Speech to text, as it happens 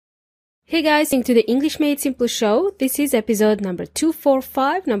Hey guys, welcome to the English Made Simple show. This is episode number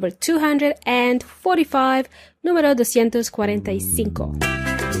 245, number 245, número 245.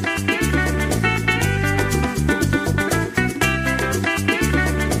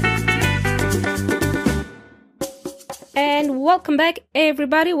 And welcome back,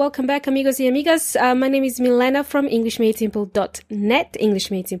 everybody. Welcome back, amigos y amigas. My name is Milena from EnglishMadeSimple.net,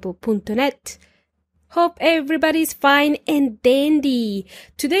 EnglishMadeSimple.net. Hope everybody's fine and dandy.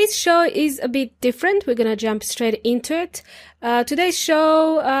 Today's show is a bit different. We're gonna jump straight into it. Today's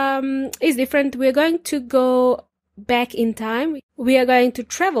show is different. We're going to go back in time. We are going to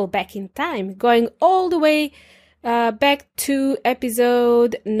travel back in time, going all the way back to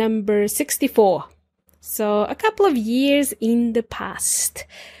episode number 64. So a couple of years in the past.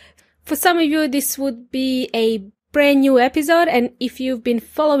 For some of you, this would be a brand new episode, and if you've been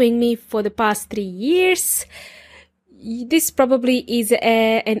following me for the past 3 years, this probably is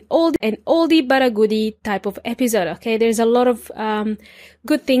an oldie but a goodie type of episode. Okay, there's a lot of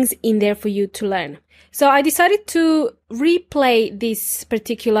good things in there for you to learn. So I decided to replay this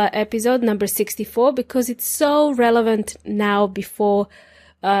particular episode, number 64, because it's so relevant now before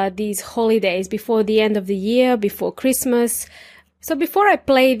these holidays, before the end of the year, before Christmas. So before I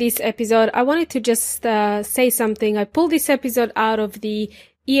play this episode, I wanted to just say something. I pulled this episode out of the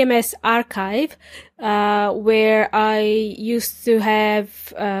EMS archive, where I used to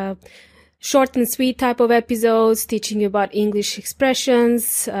have short and sweet type of episodes teaching you about English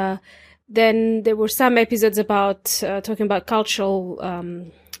expressions. Then there were some episodes about talking about cultural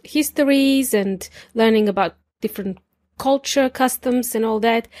histories and learning about different culture, customs and all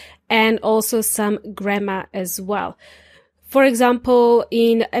that, and also some grammar as well. For example,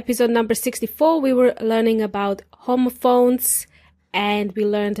 in episode number 64, we were learning about homophones and we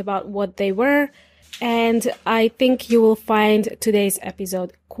learned about what they were. And I think you will find today's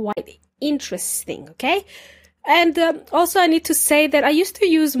episode quite interesting, okay? And also I need to say that I used to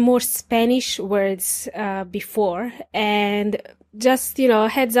use more Spanish words before. And just,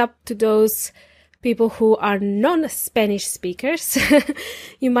 heads up to those people who are non-Spanish speakers.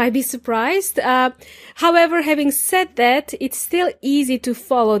 You might be surprised. However, having said that, it's still easy to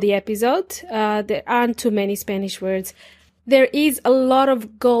follow the episode. There aren't too many Spanish words. There is a lot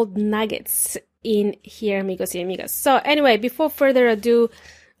of gold nuggets in here, amigos y amigas. So anyway, before further ado,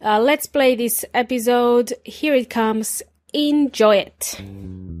 let's play this episode. Here it comes. Enjoy it.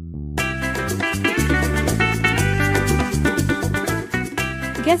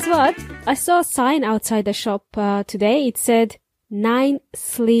 Guess what? I saw a sign outside the shop today. It said 9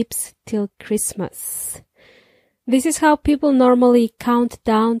 sleeps till Christmas. This is how people normally count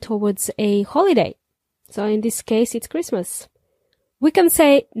down towards a holiday. So in this case, it's Christmas. We can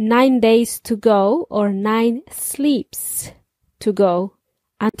say 9 days to go or 9 sleeps to go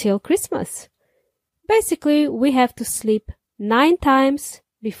until Christmas. Basically, we have to sleep 9 times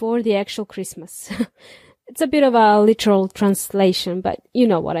before the actual Christmas. It's a bit of a literal translation, but you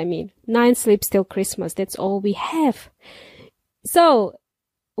know what I mean. 9 sleeps till Christmas. That's all we have. So,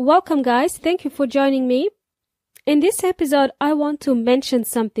 welcome guys. Thank you for joining me. In this episode, I want to mention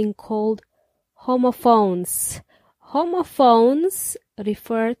something called homophones. Homophones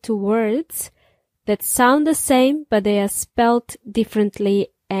refer to words that sound the same, but they are spelled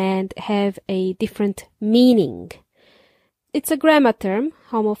differently and have a different meaning. It's a grammar term,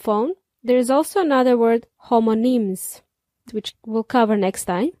 homophone. There is also another word, homonyms, which we'll cover next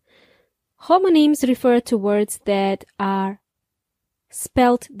time. Homonyms refer to words that are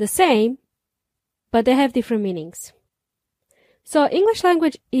spelled the same, but they have different meanings. So English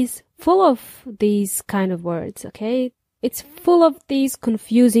language is full of these kind of words, okay? It's full of these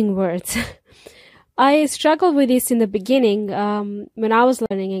confusing words. I struggled with this in the beginning when I was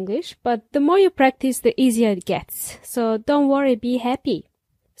learning English, but the more you practice, the easier it gets. So don't worry, be happy.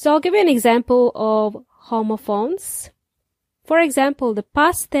 So I'll give you an example of homophones. For example, the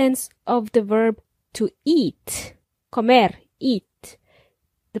past tense of the verb to eat, comer, eat.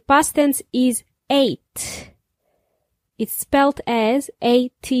 The past tense is ate. It's spelled as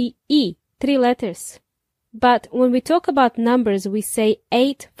A-T-E, 3 letters. But when we talk about numbers, we say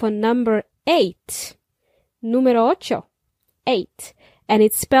 8 for number 8. Número 8, 8. And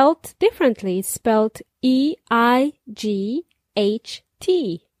it's spelled differently. It's spelled E-I-G-H-T.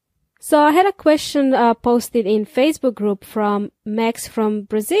 So I had a question posted in Facebook group from Max from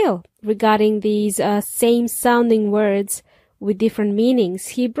Brazil regarding these same sounding words with different meanings.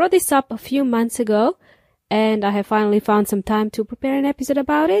 He brought this up a few months ago and I have finally found some time to prepare an episode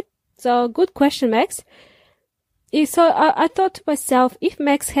about it. So good question, Max. So I thought to myself, if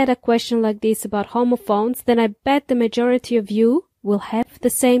Max had a question like this about homophones, then I bet the majority of you will have the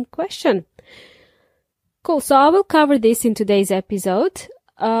same question. Cool. So I will cover this in today's episode.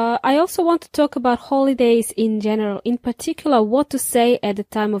 I also want to talk about holidays in general, in particular what to say at the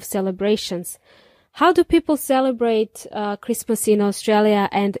time of celebrations. How do people celebrate Christmas in Australia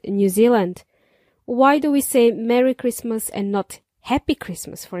and New Zealand? Why do we say Merry Christmas and not Happy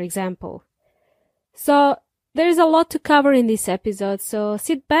Christmas, for example? So there is a lot to cover in this episode, so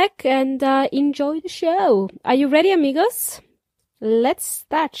sit back and enjoy the show. Are you ready, amigos? Let's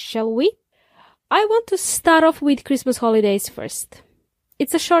start, shall we? I want to start off with Christmas holidays first.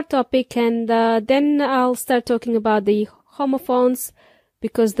 It's a short topic, and then I'll start talking about the homophones,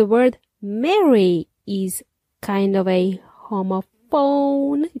 because the word Merry is kind of a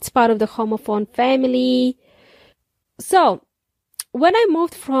homophone. It's part of the homophone family. So, when I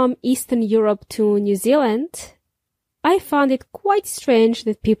moved from Eastern Europe to New Zealand, I found it quite strange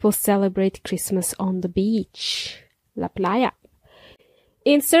that people celebrate Christmas on the beach, La Playa.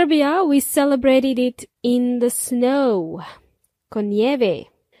 In Serbia, we celebrated it in the snow, con nieve.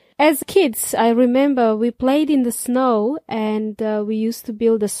 As kids, I remember we played in the snow and we used to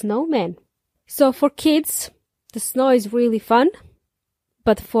build a snowman. So for kids, the snow is really fun,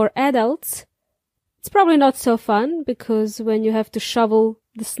 but for adults, it's probably not so fun, because when you have to shovel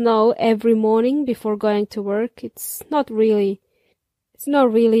the snow every morning before going to work, it's not really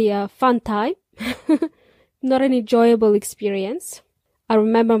a fun time, not an enjoyable experience. I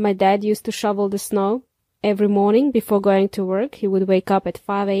remember my dad used to shovel the snow every morning before going to work. He would wake up at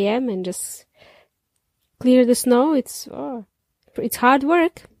 5 a.m. and just clear the snow. It's hard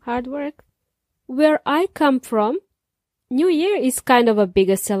work. Where I come from, New Year is kind of a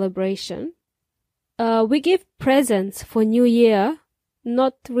bigger celebration. We give presents for New Year,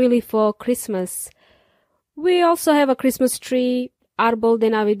 not really for Christmas. We also have a Christmas tree, árbol de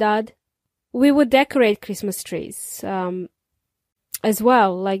Navidad. We would decorate Christmas trees as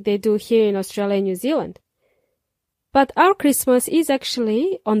well, like they do here in Australia and New Zealand. But our Christmas is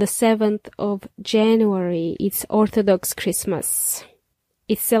actually on the 7th of January. It's Orthodox Christmas.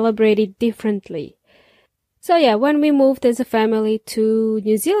 It's celebrated differently. So yeah, when we moved as a family to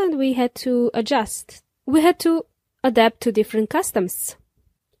New Zealand, we had to adjust. We had to adapt to different customs.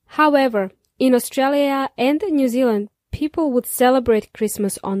 However, in Australia and New Zealand, people would celebrate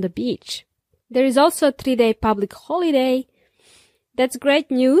Christmas on the beach. There is also a 3-day public holiday. That's great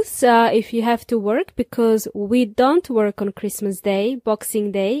news if you have to work, because we don't work on Christmas Day,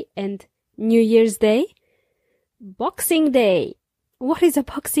 Boxing Day, and New Year's Day. Boxing Day. What is a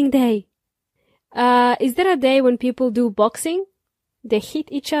Boxing Day? Is there a day when people do boxing? They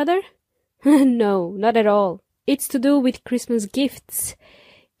hit each other? No, not at all. It's to do with Christmas gifts.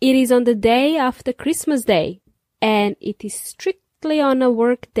 It is on the day after Christmas Day, and it is strictly on a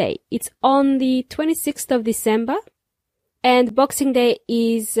work day. It's on the 26th of December. And Boxing Day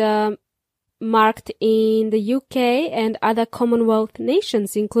is marked in the UK and other Commonwealth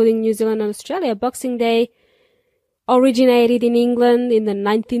nations, including New Zealand and Australia. Boxing Day originated in England in the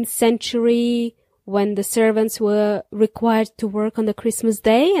 19th century, when the servants were required to work on the Christmas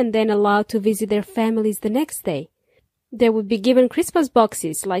Day and then allowed to visit their families the next day. They would be given Christmas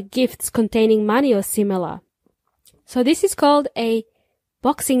boxes, like gifts containing money or similar. So this is called a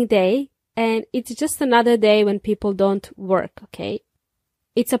Boxing Day. And it's just another day when people don't work, okay?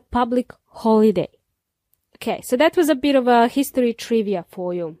 It's a public holiday. Okay, so that was a bit of a history trivia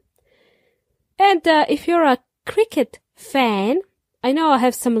for you. And if you're a cricket fan, I know I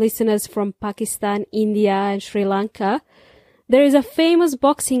have some listeners from Pakistan, India, and Sri Lanka. There is a famous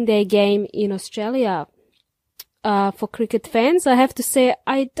Boxing Day game in Australia for cricket fans. I have to say,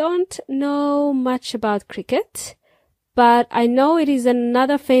 I don't know much about cricket, but I know it is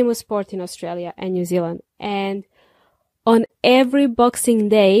another famous sport in Australia and New Zealand. And on every Boxing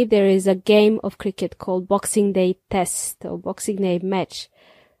Day, there is a game of cricket called Boxing Day Test or Boxing Day Match.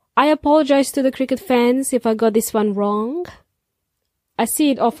 I apologize to the cricket fans if I got this one wrong. I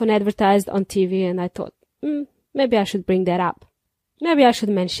see it often advertised on TV, and I thought, maybe I should bring that up. Maybe I should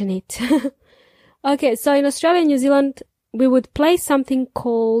mention it. Okay, so in Australia and New Zealand, we would play something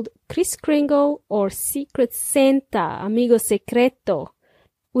called Kris Kringle or Secret Santa, Amigo Secreto.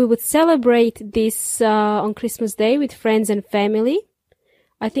 We would celebrate this on Christmas Day with friends and family.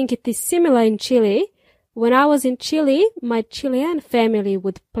 I think it is similar in Chile. When I was in Chile, my Chilean family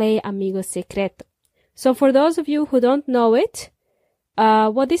would play Amigo Secreto. So for those of you who don't know it,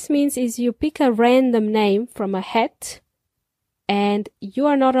 what this means is you pick a random name from a hat, and you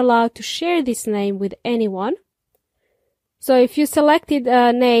are not allowed to share this name with anyone. So if you selected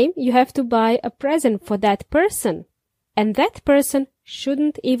a name, you have to buy a present for that person. And that person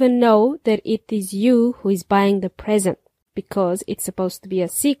shouldn't even know that it is you who is buying the present. because it's supposed to be a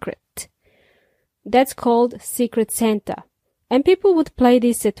secret. That's called Secret Santa. And people would play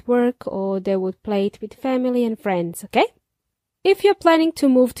this at work or they would play it with family and friends, okay? If you're planning to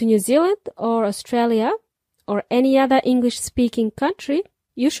move to New Zealand or Australia or any other English-speaking country,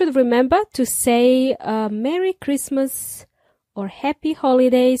 you should remember to say Merry Christmas or Happy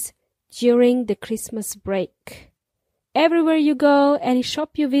Holidays during the Christmas break. Everywhere you go, any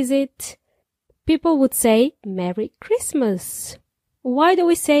shop you visit, people would say Merry Christmas. Why do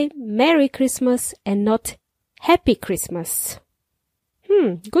we say Merry Christmas and not Happy Christmas?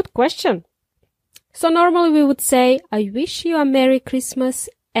 Good question. So normally we would say, I wish you a Merry Christmas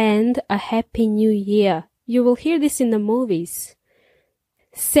and a Happy New Year. You will hear this in the movies.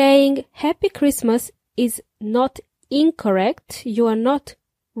 Saying Happy Christmas is not incorrect. You are not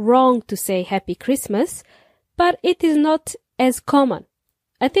wrong to say Happy Christmas, but it is not as common.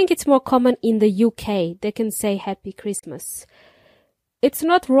 I think it's more common in the UK. They can say Happy Christmas. It's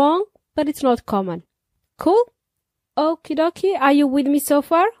not wrong, but it's not common. Cool? Okie dokie. Are you with me so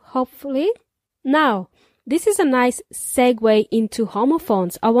far? Hopefully. Now, this is a nice segue into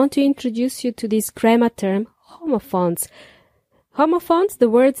homophones. I want to introduce you to this grammar term, homophones. Homophones, the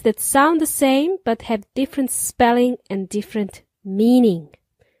words that sound the same but have different spelling and different meaning.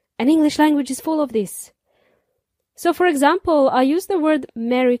 And English language is full of this. So, for example, I use the word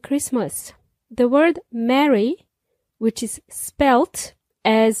Merry Christmas. The word Merry, which is spelt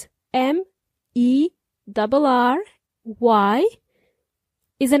as M-E-R-R-Y,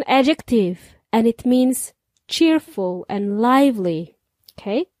 is an adjective and it means cheerful and lively.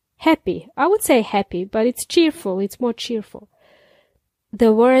 Okay? Happy. I would say happy, but it's cheerful. It's more cheerful.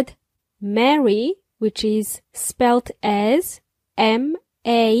 The word marry, which is spelt as M-A-R-R-Y,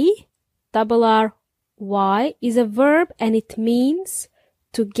 is a verb and it means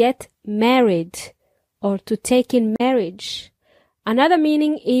to get married or to take in marriage. Another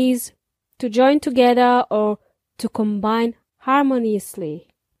meaning is to join together or to combine harmoniously.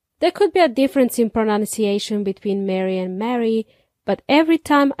 There could be a difference in pronunciation between marry and marry, but every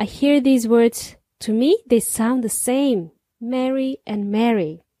time I hear these words, to me, they sound the same. Marry and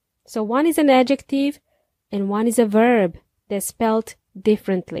marry. So one is an adjective and one is a verb. They're spelled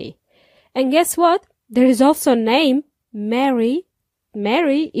differently. And guess what? There is also a name, Mary.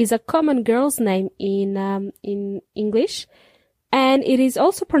 Mary is a common girl's name in English. And it is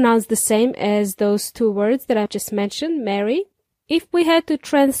also pronounced the same as those two words that I just mentioned, Mary. If we had to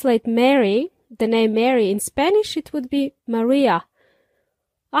translate Mary, the name Mary in Spanish, it would be Maria.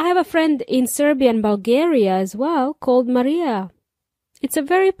 I have a friend in Serbia and Bulgaria as well called Maria. It's a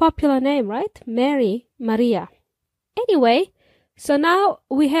very popular name, right? Mary, Maria. Anyway, so now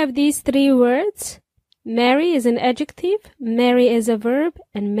we have these three words. Mary is an adjective, Mary is a verb,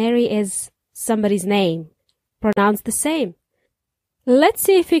 and Mary is somebody's name. Pronounced the same. Let's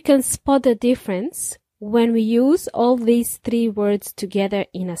see if we can spot the difference when we use all these three words together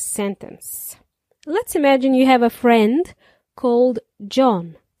in a sentence. Let's imagine you have a friend called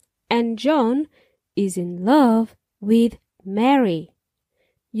John, and John is in love with Mary.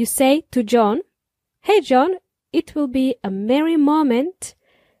 You say to John, "Hey John, it will be a merry moment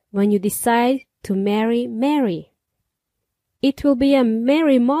when you decide to marry Mary." It will be a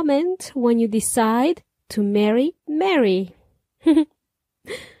merry moment when you decide to marry Mary.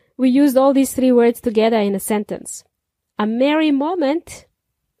 We used all these three words together in a sentence. A merry moment,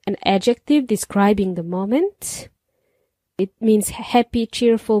 an adjective describing the moment. It means happy,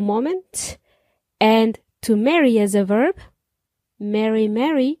 cheerful moment. And to marry as a verb, marry,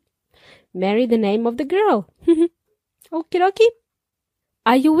 marry. Marry the name of the girl. Okie dokie.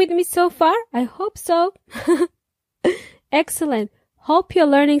 Are you with me so far? I hope so. Excellent. Hope you're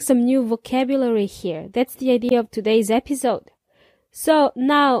learning some new vocabulary here. That's the idea of today's episode. So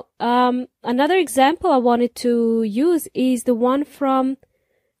now, another example I wanted to use is the one from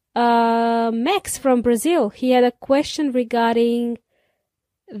Max from Brazil. He had a question regarding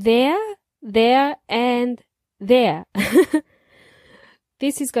there, and there.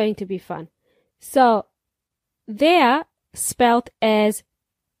 This is going to be fun. So, there, spelled as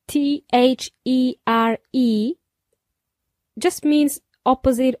T-H-E-R-E, just means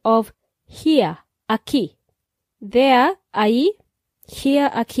opposite of here, aqui. There, aí, here,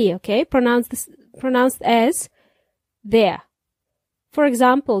 aqui, okay? Pronounced as there. For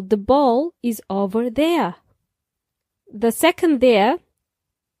example, the ball is over there. The second there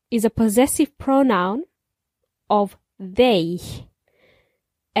is a possessive pronoun of they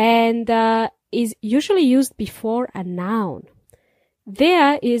and is usually used before a noun.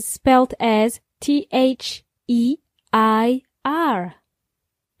 There is spelled as T-H-E-I-R,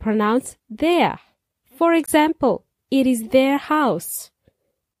 pronounced there. For example, it is their house.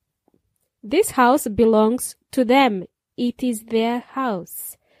 This house belongs to them. It is their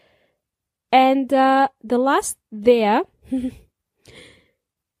house. And the last there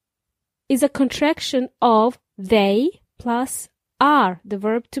is a contraction of they plus are, the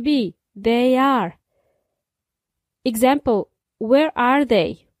verb to be. They are. Example, where are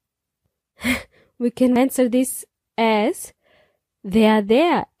they? We can answer this as they are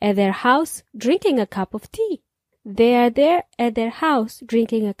there at their house drinking a cup of tea. They are there at their house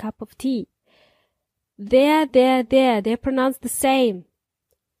drinking a cup of tea. There, they're pronounced the same.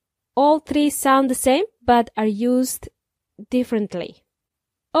 All three sound the same, but are used differently.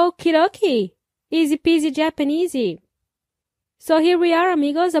 Okie dokie, easy peasy Japanesey. So here we are,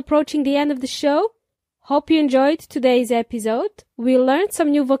 amigos, approaching the end of the show. Hope you enjoyed today's episode. We learned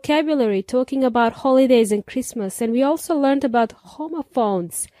some new vocabulary talking about holidays and Christmas, and we also learned about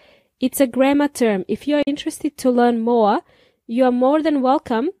homophones. It's a grammar term. If you are interested to learn more, you are more than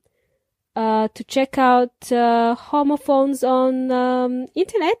welcome to check out homophones on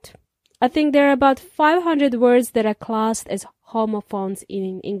internet. I think there are about 500 words that are classed as homophones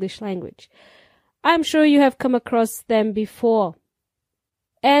in English language. I'm sure you have come across them before.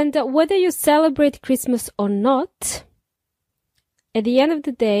 And whether you celebrate Christmas or not, at the end of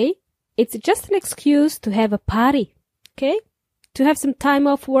the day, it's just an excuse to have a party, okay? To have some time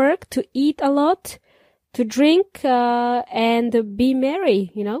off work, to eat a lot, to drink and be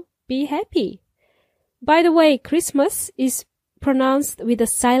merry, be happy. By the way, Christmas is pronounced with a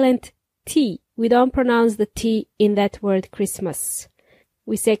silent T. We don't pronounce the T in that word Christmas.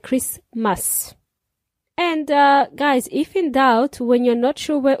 We say Christmas. And guys, if in doubt, when you're not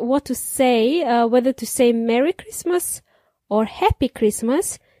sure what to say, whether to say Merry Christmas or Happy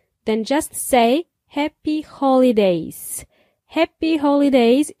Christmas, then just say Happy Holidays. Happy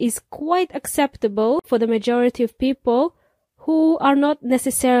Holidays is quite acceptable for the majority of people who are not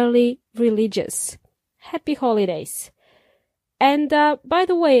necessarily religious. Happy Holidays. And by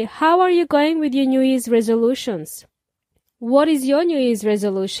the way, how are you going with your New Year's resolutions? What is your New Year's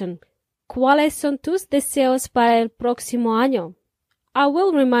resolution? ¿Cuáles son tus deseos para el próximo año? I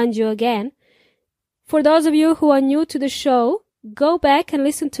will remind you again. For those of you who are new to the show, go back and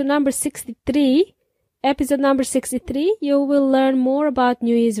listen to number 63, episode number 63. You will learn more about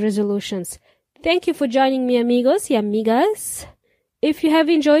New Year's resolutions. Thank you for joining me, amigos y amigas. If you have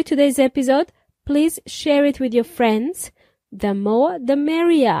enjoyed today's episode, please share it with your friends. The more, the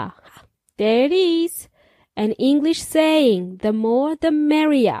merrier. There it is. An English saying, the more, the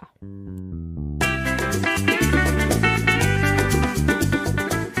merrier.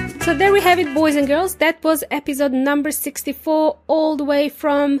 So there we have it, boys and girls. That was episode number 64, all the way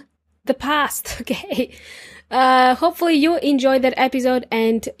from the past. Okay. Hopefully you enjoyed that episode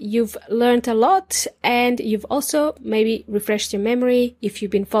and you've learned a lot, and you've also maybe refreshed your memory. If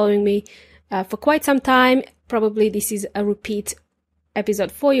you've been following me for quite some time, probably this is a repeat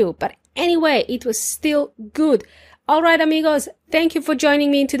episode for you. But anyway, it was still good. All right, amigos, thank you for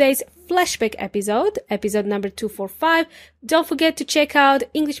joining me in today's Flashback episode, episode number 245. Don't forget to check out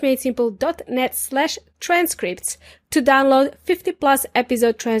englishmadesimple.net/transcripts to download 50 plus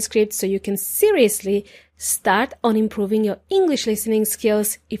episode transcripts so you can seriously start on improving your English listening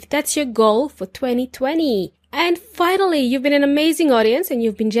skills if that's your goal for 2020. And finally, you've been an amazing audience and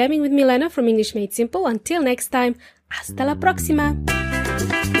you've been jamming with Milena from English Made Simple. Until next time, hasta la próxima!